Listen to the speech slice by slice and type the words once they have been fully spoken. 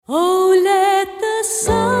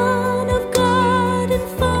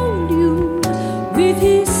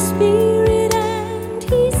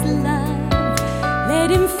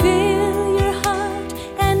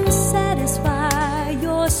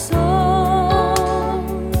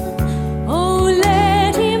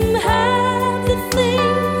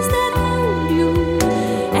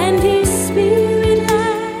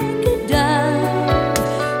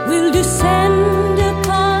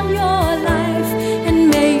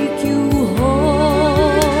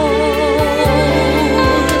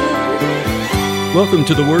Welcome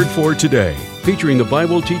to the Word for Today, featuring the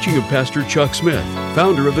Bible teaching of Pastor Chuck Smith,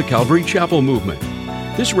 founder of the Calvary Chapel Movement.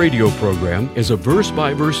 This radio program is a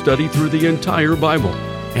verse-by-verse study through the entire Bible.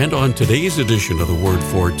 And on today's edition of the Word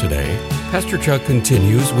for Today, Pastor Chuck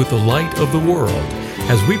continues with the light of the world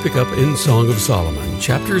as we pick up in Song of Solomon,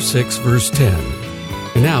 chapter 6, verse 10.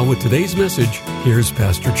 And now, with today's message, here's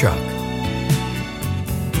Pastor Chuck.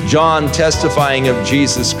 John, testifying of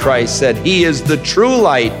Jesus Christ, said, "He is the true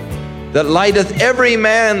light that lighteth every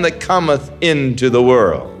man that cometh into the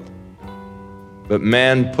world. But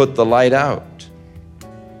man put the light out.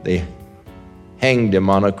 They hanged him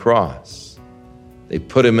on a cross. They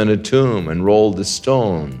put him in a tomb and rolled a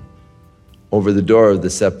stone over the door of the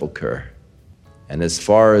sepulchre. And as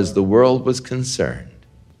far as the world was concerned,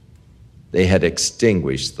 they had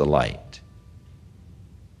extinguished the light.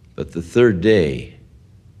 But the third day,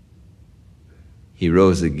 he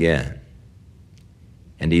rose again.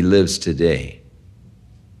 And he lives today.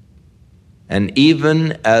 And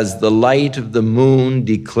even as the light of the moon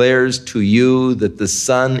declares to you that the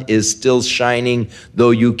sun is still shining,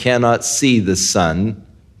 though you cannot see the sun,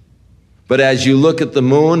 but as you look at the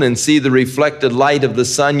moon and see the reflected light of the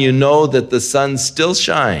sun, you know that the sun still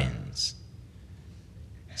shines.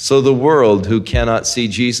 So the world who cannot see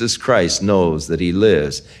Jesus Christ knows that he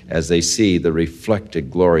lives as they see the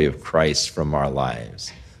reflected glory of Christ from our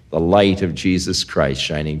lives. The light of Jesus Christ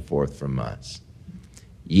shining forth from us.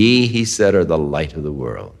 Ye, he said, are the light of the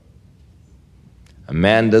world. A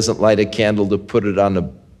man doesn't light a candle to put it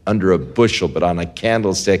under a bushel, but on a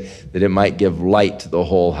candlestick that it might give light to the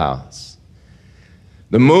whole house.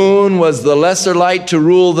 The moon was the lesser light to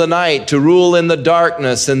rule the night, to rule in the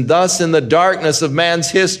darkness, and thus in the darkness of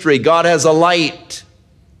man's history, God has a light.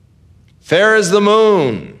 Fair as the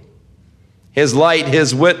moon, his light,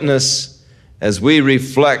 his witness, as we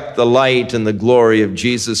reflect the light and the glory of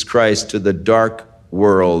Jesus Christ to the dark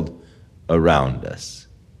world around us.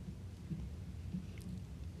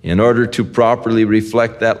 In order to properly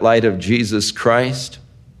reflect that light of Jesus Christ,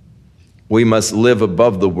 we must live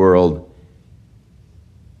above the world.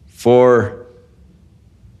 For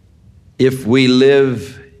if we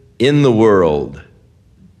live in the world,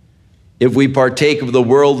 if we partake of the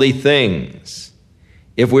worldly things,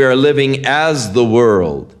 if we are living as the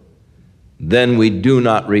world, then we do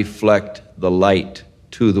not reflect the light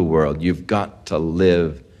to the world. You've got to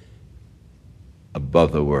live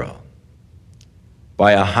above the world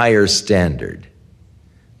by a higher standard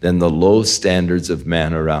than the low standards of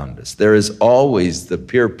man around us. There is always the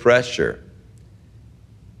peer pressure.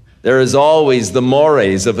 There is always the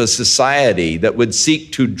mores of a society that would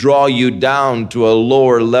seek to draw you down to a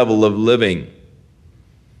lower level of living.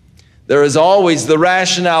 There is always the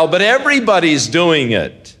rationale, but everybody's doing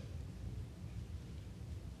it,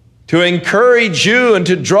 to encourage you and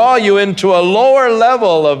to draw you into a lower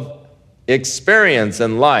level of experience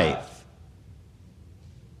in life.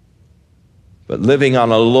 But living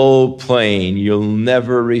on a low plane, you'll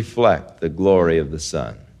never reflect the glory of the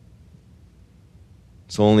sun.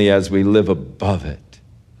 It's only as we live above it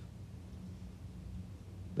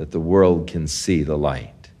that the world can see the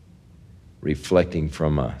light reflecting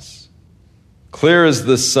from us. Clear as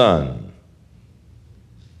the sun.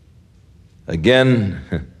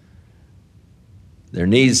 Again, there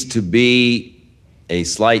needs to be a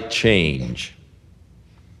slight change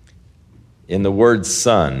in the word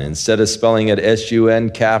sun. Instead of spelling it S-U-N,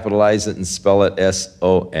 capitalize it and spell it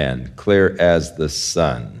S-O-N. Clear as the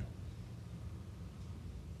sun.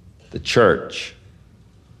 The church.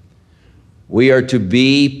 We are to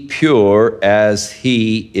be pure as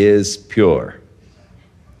he is pure.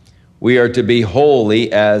 We are to be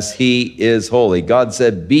holy as he is holy. God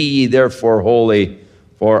said, "Be ye therefore holy,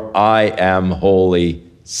 for I am holy,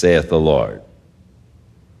 saith the Lord."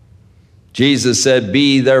 Jesus said,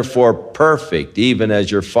 "Be therefore perfect, even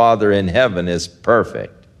as your Father in heaven is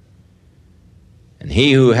perfect." And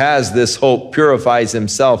he who has this hope purifies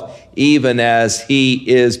himself, even as he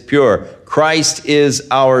is pure. Christ is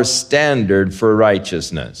our standard for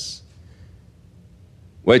righteousness,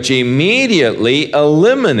 which immediately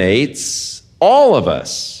eliminates all of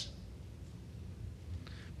us.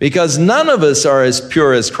 Because none of us are as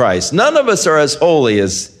pure as Christ. None of us are as holy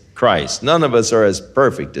as Christ. None of us are as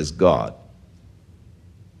perfect as God.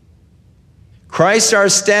 Christ our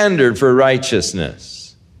standard for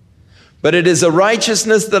righteousness. But it is a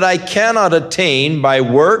righteousness that I cannot attain by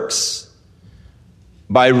works,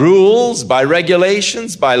 by rules, by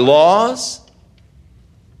regulations, by laws.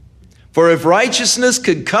 For if righteousness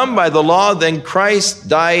could come by the law, then Christ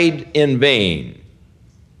died in vain.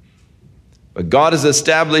 But God has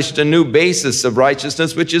established a new basis of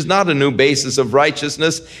righteousness, which is not a new basis of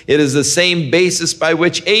righteousness. It is the same basis by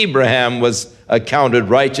which Abraham was accounted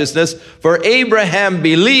righteousness. For Abraham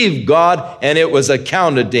believed God, and it was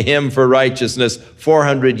accounted to him for righteousness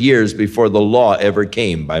 400 years before the law ever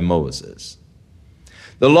came by Moses.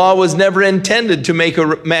 The law was never intended to make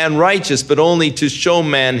a man righteous, but only to show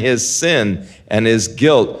man his sin and his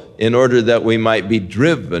guilt in order that we might be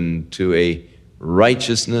driven to a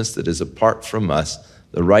righteousness that is apart from us,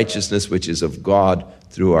 the righteousness which is of God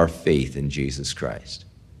through our faith in Jesus Christ.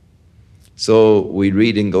 So we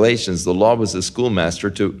read in Galatians, the law was a schoolmaster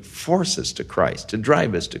to force us to Christ, to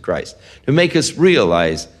drive us to Christ, to make us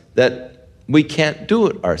realize that we can't do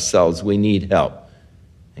it ourselves, we need help.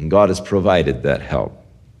 And God has provided that help.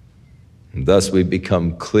 And thus we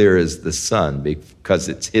become clear as the sun, because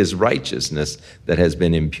it's his righteousness that has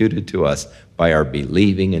been imputed to us by our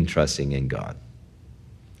believing and trusting in God.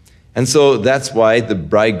 And so that's why the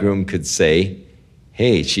bridegroom could say,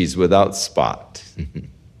 hey, she's without spot.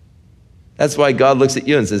 That's why God looks at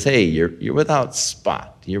you and says, hey, you're without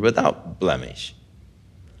spot. You're without blemish.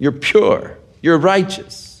 You're pure. You're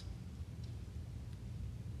righteous.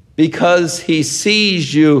 Because he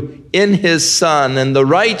sees you in his Son and the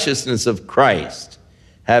righteousness of Christ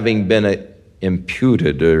having been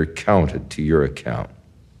imputed or counted to your account.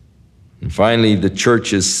 And finally, the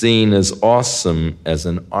church is seen as awesome as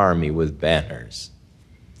an army with banners.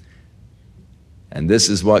 And this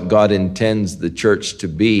is what God intends the church to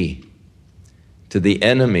be to the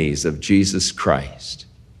enemies of Jesus Christ,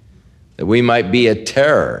 that we might be a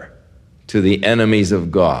terror to the enemies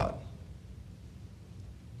of God.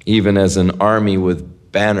 Even as an army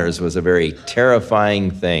with banners was a very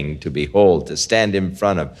terrifying thing to behold, to stand in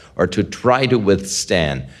front of, or to try to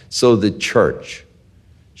withstand, so the church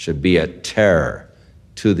should be a terror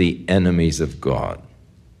to the enemies of God.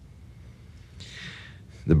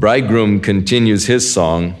 The bridegroom continues his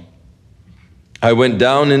song. I went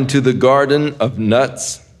down into the garden of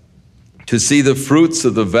nuts to see the fruits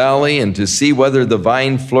of the valley and to see whether the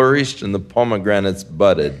vine flourished and the pomegranates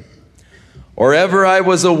budded. Or ever I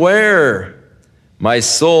was aware, my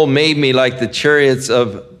soul made me like the chariots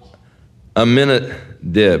of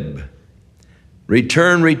Amminadab.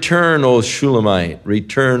 Return, return, O Shulamite,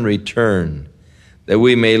 return, return, that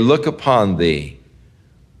we may look upon thee.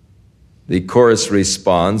 The chorus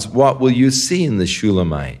responds, what will you see in the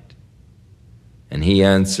Shulamite? And he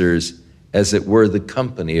answers, as it were the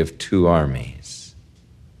company of two armies.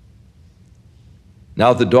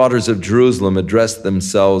 Now the daughters of Jerusalem address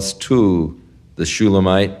themselves to the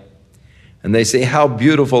Shulamite, and they say, how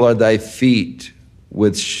beautiful are thy feet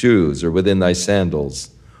with shoes, or within thy sandals,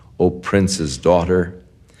 O prince's daughter.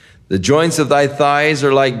 The joints of thy thighs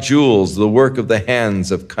are like jewels, the work of the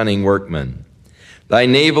hands of cunning workmen. Thy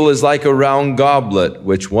navel is like a round goblet,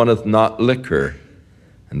 which wanteth not liquor,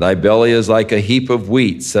 and thy belly is like a heap of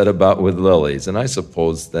wheat set about with lilies. And I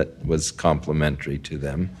suppose that was complimentary to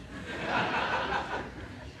them.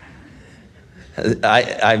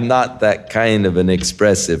 I'm not that kind of an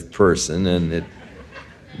expressive person, and it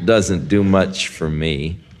doesn't do much for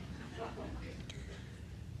me.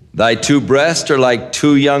 Thy two breasts are like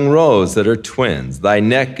two young roes that are twins. Thy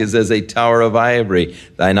neck is as a tower of ivory.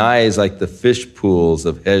 Thine eyes like the fish pools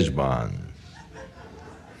of Heshbon.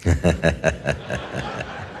 I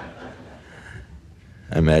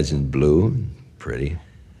imagine blue and pretty.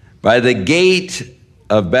 By the gate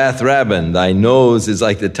of Bath Rabbin, thy nose is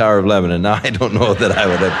like the Tower of Lebanon. Now, I don't know that I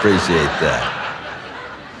would appreciate that.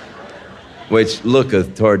 Which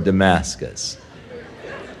looketh toward Damascus.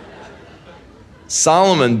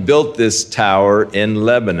 Solomon built this tower in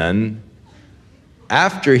Lebanon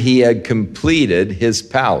after he had completed his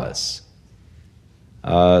palace.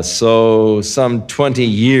 So some 20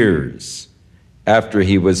 years after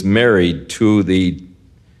he was married to the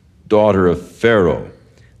daughter of Pharaoh.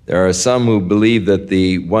 There are some who believe that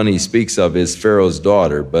the one he speaks of is Pharaoh's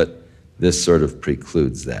daughter, but this sort of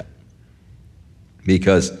precludes that,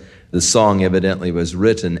 because the song evidently was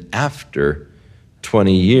written after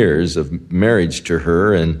 20 years of marriage to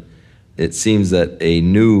her, and it seems that a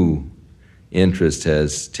new interest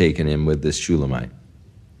has taken him with this Shulamite.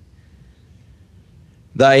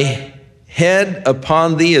 Thy head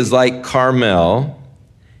upon thee is like Carmel,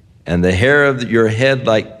 and the hair of your head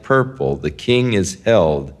like purple. The king is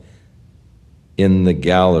held in the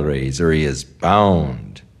galleries, or he is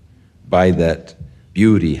bound by that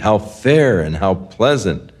beauty. How fair and how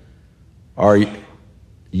pleasant are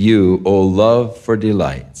you, O love, for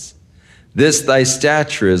delights. This thy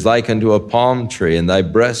stature is like unto a palm tree, and thy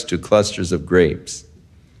breast to clusters of grapes.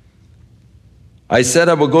 I said,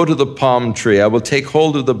 I will go to the palm tree. I will take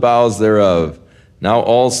hold of the boughs thereof. Now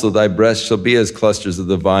also thy breast shall be as clusters of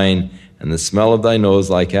the vine, and the smell of thy nose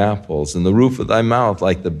like apples, and the roof of thy mouth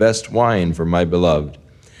like the best wine for my beloved,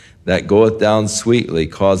 that goeth down sweetly,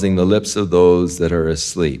 causing the lips of those that are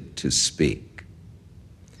asleep to speak.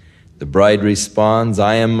 The bride responds,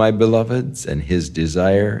 I am my beloved's, and his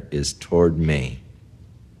desire is toward me.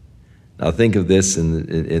 Now think of this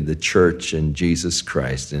in the church and Jesus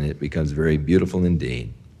Christ, and it becomes very beautiful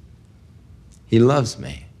indeed. He loves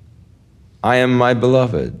me. I am my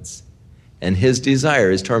beloved's, and his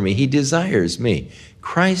desire is toward me. He desires me.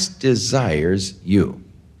 Christ desires you.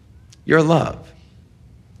 Your love,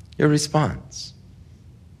 your response.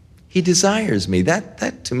 He desires me.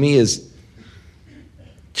 That to me is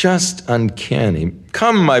just uncanny.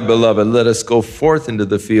 Come, my beloved, let us go forth into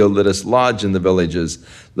the field. Let us lodge in the villages.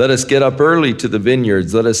 Let us get up early to the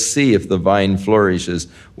vineyards. Let us see if the vine flourishes,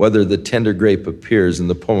 whether the tender grape appears and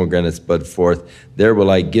the pomegranates bud forth. There will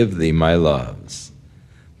I give thee my loves.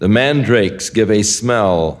 The mandrakes give a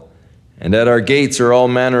smell, and at our gates are all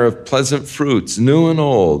manner of pleasant fruits, new and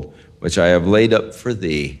old, which I have laid up for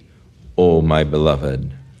thee, O my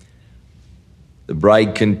beloved. The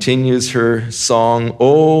bride continues her song,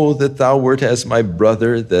 Oh, that thou wert as my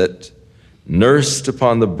brother, that nursed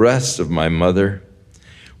upon the breast of my mother.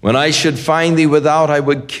 When I should find thee without, I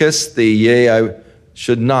would kiss thee. Yea, I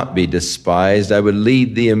should not be despised. I would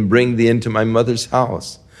lead thee and bring thee into my mother's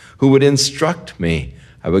house. Who would instruct me?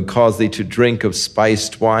 I would cause thee to drink of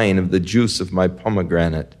spiced wine, of the juice of my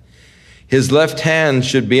pomegranate. His left hand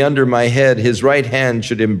should be under my head. His right hand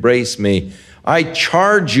should embrace me. I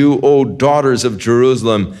charge you, O daughters of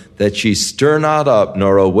Jerusalem, that ye stir not up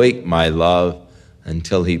nor awake my love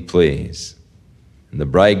until he please. And the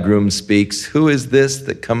bridegroom speaks, Who is this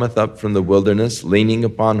that cometh up from the wilderness, leaning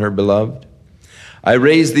upon her beloved? I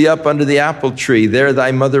raised thee up under the apple tree. There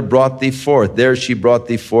thy mother brought thee forth. There she brought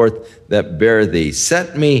thee forth that bare thee.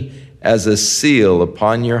 Set me as a seal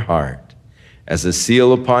upon your heart, as a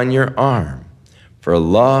seal upon your arm. For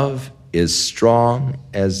love is strong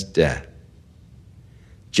as death.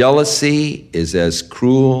 Jealousy is as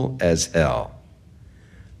cruel as hell.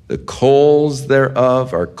 The coals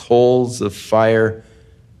thereof are coals of fire,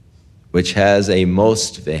 which has a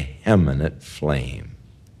most vehement flame.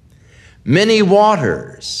 Many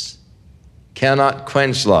waters cannot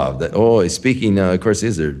quench love. Speaking, of course,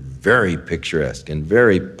 these are very picturesque and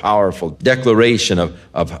very powerful declaration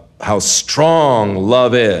of how strong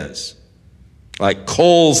love is. Like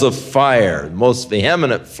coals of fire, most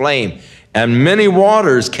vehement flame. And many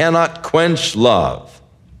waters cannot quench love,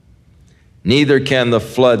 neither can the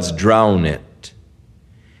floods drown it.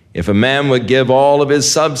 If a man would give all of his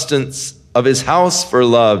substance of his house for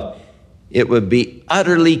love, it would be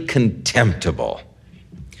utterly contemptible.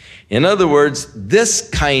 In other words, this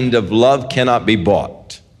kind of love cannot be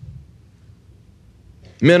bought.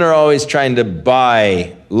 Men are always trying to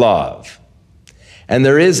buy love. And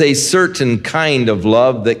there is a certain kind of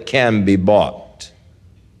love that can be bought,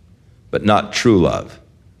 but not true love.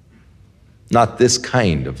 Not this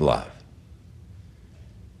kind of love.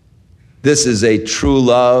 This is a true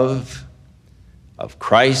love of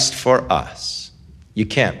Christ for us. You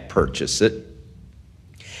can't purchase it.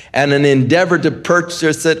 And an endeavor to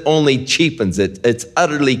purchase it only cheapens it. It's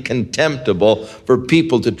utterly contemptible for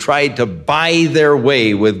people to try to buy their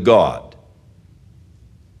way with God.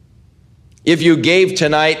 If you gave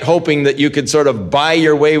tonight hoping that you could sort of buy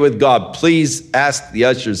your way with God, please ask the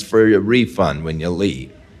ushers for your refund when you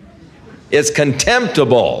leave. It's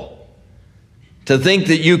contemptible to think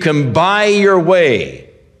that you can buy your way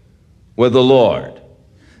with the Lord,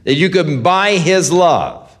 that you can buy his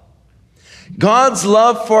love. God's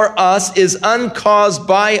love for us is uncaused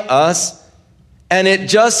by us, and it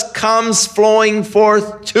just comes flowing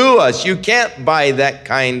forth to us. You can't buy that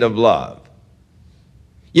kind of love.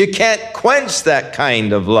 You can't quench that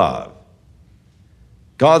kind of love.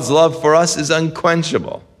 God's love for us is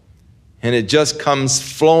unquenchable, and it just comes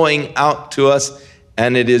flowing out to us,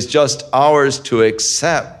 and it is just ours to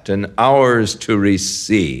accept and ours to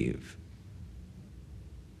receive.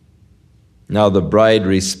 Now the bride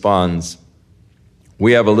responds,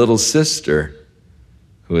 We have a little sister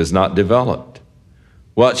who is not developed.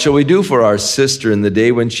 What shall we do for our sister in the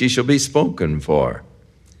day when she shall be spoken for?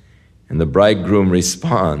 And the bridegroom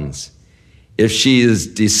responds, If she is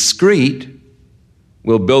discreet,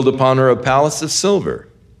 we'll build upon her a palace of silver.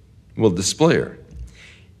 We'll display her.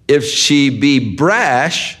 If she be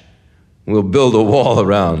brash, we'll build a wall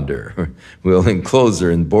around her. We'll enclose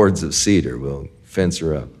her in boards of cedar. We'll fence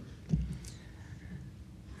her up.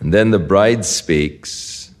 And then the bride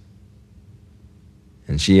speaks,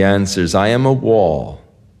 And she answers, I am a wall,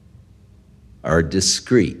 are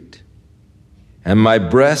discreet, and my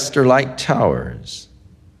breasts are like towers.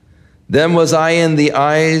 Then was I in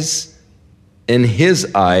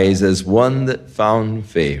his eyes as one that found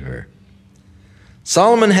favor.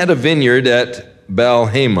 Solomon had a vineyard at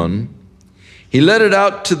Baal-Hamon. He let it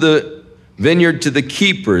out to the vineyard to the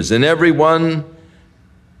keepers, and every one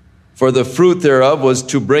for the fruit thereof was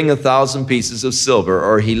to bring 1,000 pieces of silver,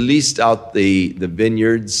 or he leased out the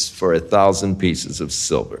vineyards for 1,000 pieces of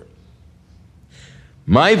silver.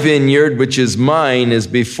 My vineyard, which is mine, is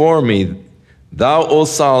before me. Thou, O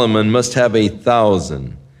Solomon, must have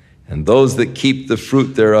 1,000, and those that keep the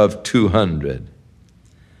fruit thereof 200.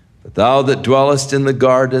 But thou that dwellest in the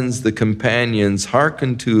gardens, the companions,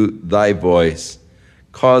 hearken to thy voice.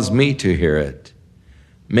 Cause me to hear it.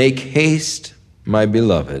 Make haste, my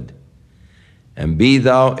beloved, and be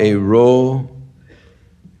thou a roe,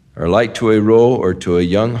 or like to a roe or to a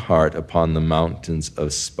young hart upon the mountains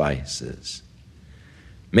of spices.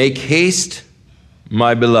 Make haste,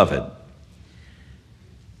 my beloved.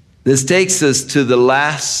 This takes us to the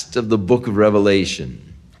last of the book of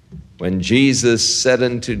Revelation, when Jesus said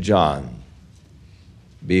unto John,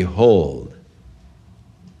 Behold,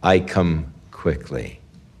 I come quickly.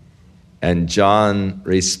 And John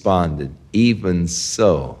responded, Even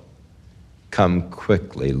so, come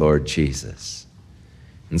quickly, Lord Jesus.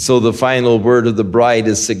 And so the final word of the bride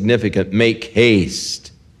is significant. Make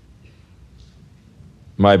haste,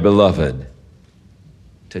 my beloved,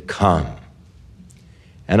 to come.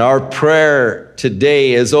 And our prayer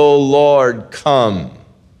today is, O Lord, come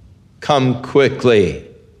quickly,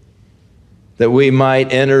 that we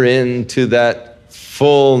might enter into that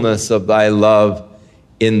fullness of thy love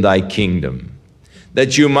in thy kingdom,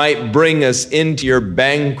 that you might bring us into your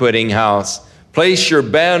banqueting house, place your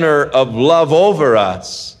banner of love over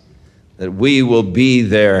us, that we will be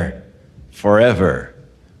there forever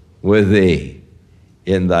with thee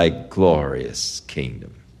in thy glorious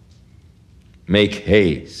kingdom. Make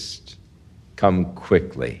haste, come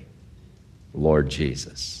quickly, Lord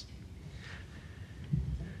Jesus.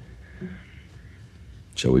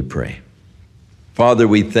 Shall we pray? Father,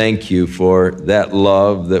 we thank you for that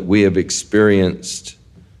love that we have experienced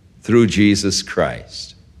through Jesus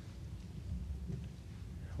Christ.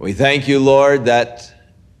 We thank you, Lord, that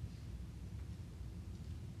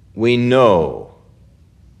we know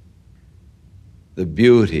the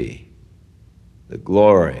beauty, the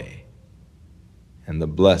glory, and the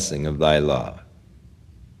blessing of thy love.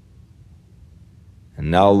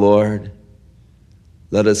 And now, Lord,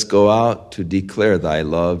 let us go out to declare thy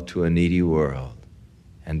love to a needy world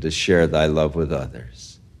and to share thy love with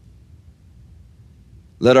others.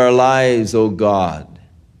 Let our lives, O God,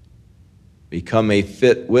 become a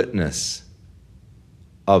fit witness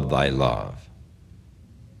of thy love.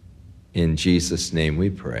 In Jesus' name we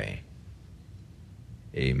pray.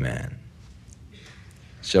 Amen.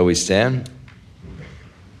 Shall we stand?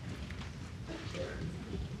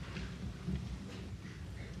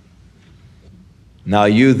 Now,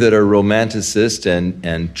 you that are romanticists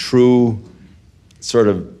and true sort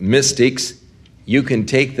of mystics, you can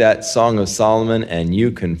take that Song of Solomon and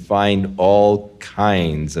you can find all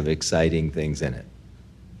kinds of exciting things in it.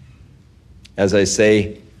 As I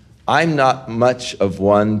say, I'm not much of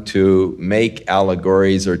one to make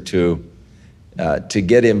allegories or to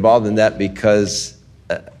get involved in that because,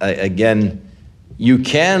 again, you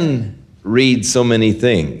can read so many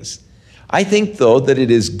things. I think, though, that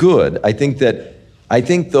it is good. I think,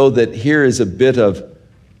 though, that here is a bit of,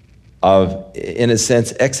 in a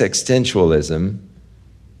sense, existentialism,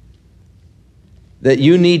 that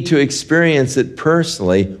you need to experience it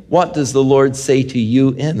personally. What does the Lord say to you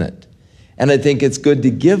in it? And I think it's good to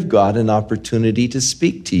give God an opportunity to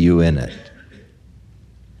speak to you in it.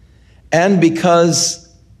 And because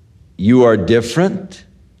you are different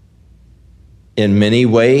in many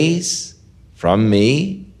ways from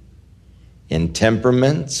me, in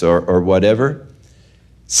temperaments or whatever,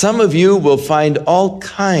 some of you will find all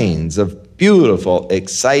kinds of beautiful,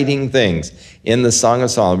 exciting things in the Song of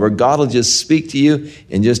Solomon, where God will just speak to you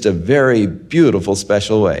in just a very beautiful,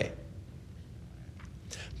 special way.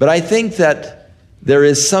 But I think that there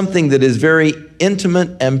is something that is very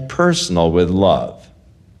intimate and personal with love.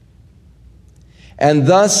 And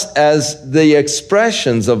thus, as the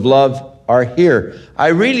expressions of love are here, I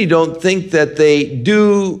really don't think that they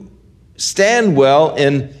do stand well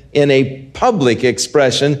in a public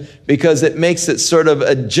expression, because it makes it sort of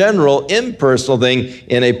a general, impersonal thing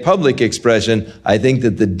in a public expression. I think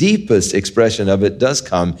that the deepest expression of it does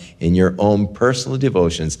come in your own personal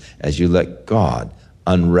devotions as you let God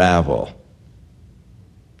unravel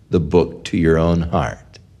the book to your own heart.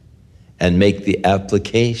 and make the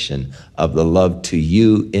application of the love to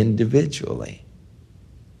you individually.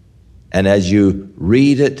 And as you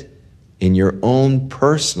read it in your own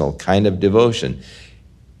personal kind of devotion,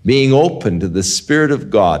 being open to the Spirit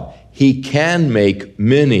of God, He can make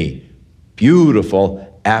many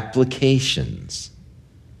beautiful applications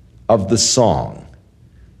of the song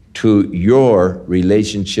to your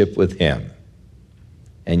relationship with Him.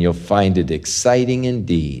 And you'll find it exciting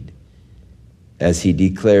indeed as He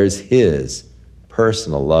declares His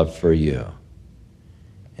personal love for you,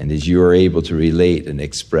 and as you are able to relate and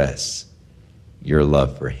express your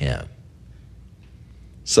love for Him.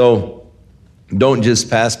 So don't just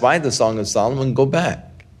pass by the Song of Solomon, go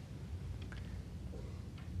back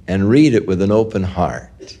and read it with an open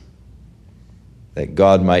heart, that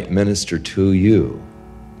God might minister to you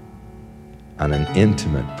on an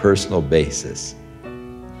intimate, personal basis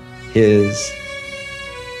His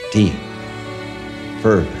deep,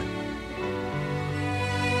 fervent,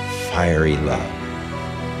 fiery love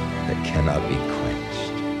that cannot be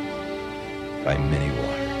quenched by many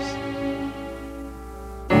waters.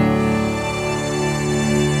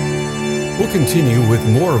 We'll continue with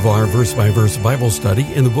more of our verse-by-verse Bible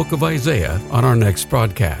study in the book of Isaiah on our next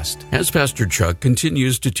broadcast, as Pastor Chuck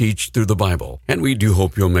continues to teach through the Bible, and we do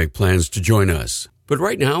hope you'll make plans to join us. But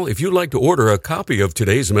right now, if you'd like to order a copy of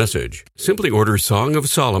today's message, simply order Song of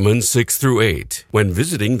Solomon 6-8 when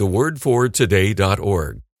visiting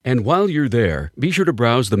thewordfortoday.org. And while you're there, be sure to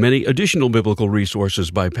browse the many additional biblical resources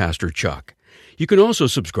by Pastor Chuck. You can also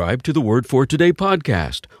subscribe to the Word for Today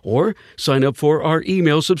podcast or sign up for our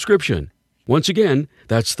email subscription. Once again,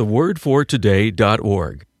 that's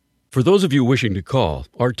thewordfortoday.org. For those of you wishing to call,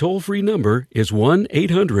 our toll-free number is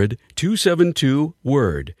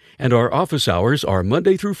 1-800-272-WORD, and our office hours are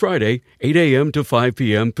Monday through Friday, 8 a.m. to 5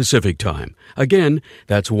 p.m. Pacific Time. Again,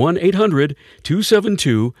 that's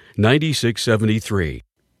 1-800-272-9673.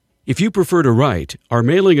 If you prefer to write, our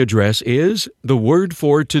mailing address is The Word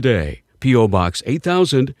for Today, P.O. Box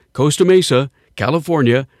 8000, Costa Mesa,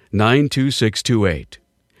 California, 92628.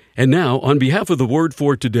 And now, on behalf of the Word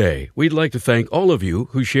for Today, we'd like to thank all of you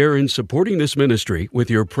who share in supporting this ministry with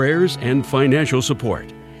your prayers and financial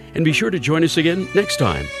support. And be sure to join us again next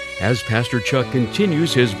time as Pastor Chuck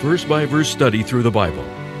continues his verse-by-verse study through the Bible.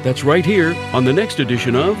 That's right here on the next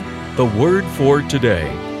edition of The Word for Today.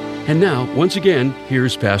 And now, once again,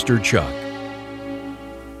 here's Pastor Chuck.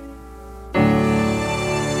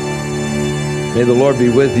 May the Lord be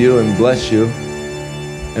with you and bless you.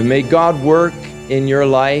 And may God work in your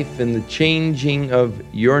life in the changing of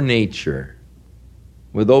your nature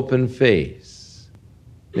with open face.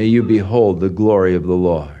 May you behold the glory of the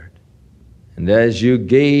Lord. And as you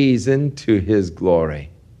gaze into His glory,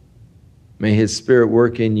 may His Spirit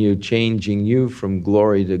work in you, changing you from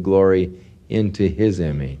glory to glory into His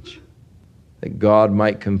image, that God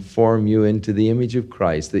might conform you into the image of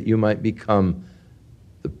Christ, that you might become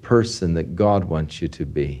the person that God wants you to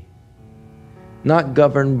be. Not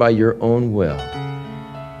governed by your own will,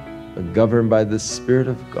 but governed by the Spirit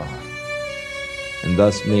of God. And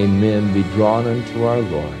thus may men be drawn unto our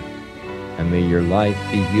Lord, and may your life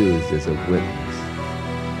be used as a witness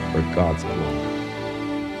for God's glory.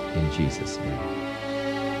 In Jesus' name.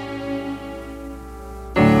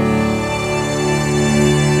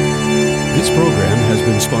 This program has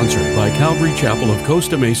been sponsored by Calvary Chapel of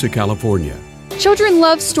Costa Mesa, California. Children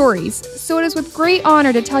love stories, so it is with great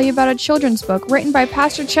honor to tell you about a children's book written by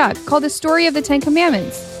Pastor Chuck called The Story of the Ten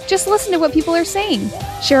Commandments. Just listen to what people are saying.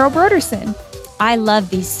 Cheryl Broderson. I love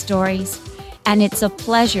these stories, and it's a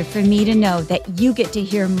pleasure for me to know that you get to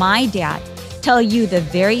hear my dad tell you the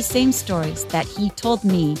very same stories that he told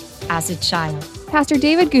me as a child. Pastor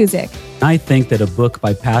David Guzik. I think that a book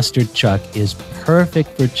by Pastor Chuck is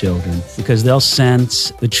perfect for children because they'll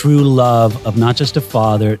sense the true love of not just a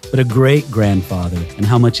father, but a great-grandfather, and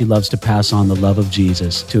how much he loves to pass on the love of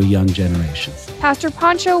Jesus to a young generation. Pastor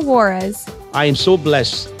Pancho Juarez. I am so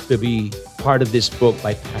blessed to be part of this book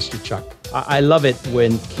by Pastor Chuck. I love it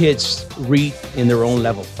when kids read in their own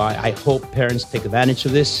level. I hope parents take advantage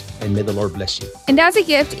of this, and may the Lord bless you. And as a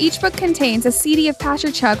gift, each book contains a CD of Pastor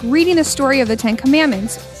Chuck reading the story of the Ten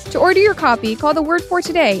Commandments. To order your copy, call the Word for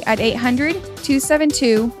Today at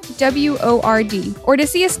 800-272-WORD. Or to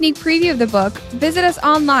see a sneak preview of the book, visit us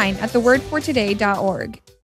online at thewordfortoday.org.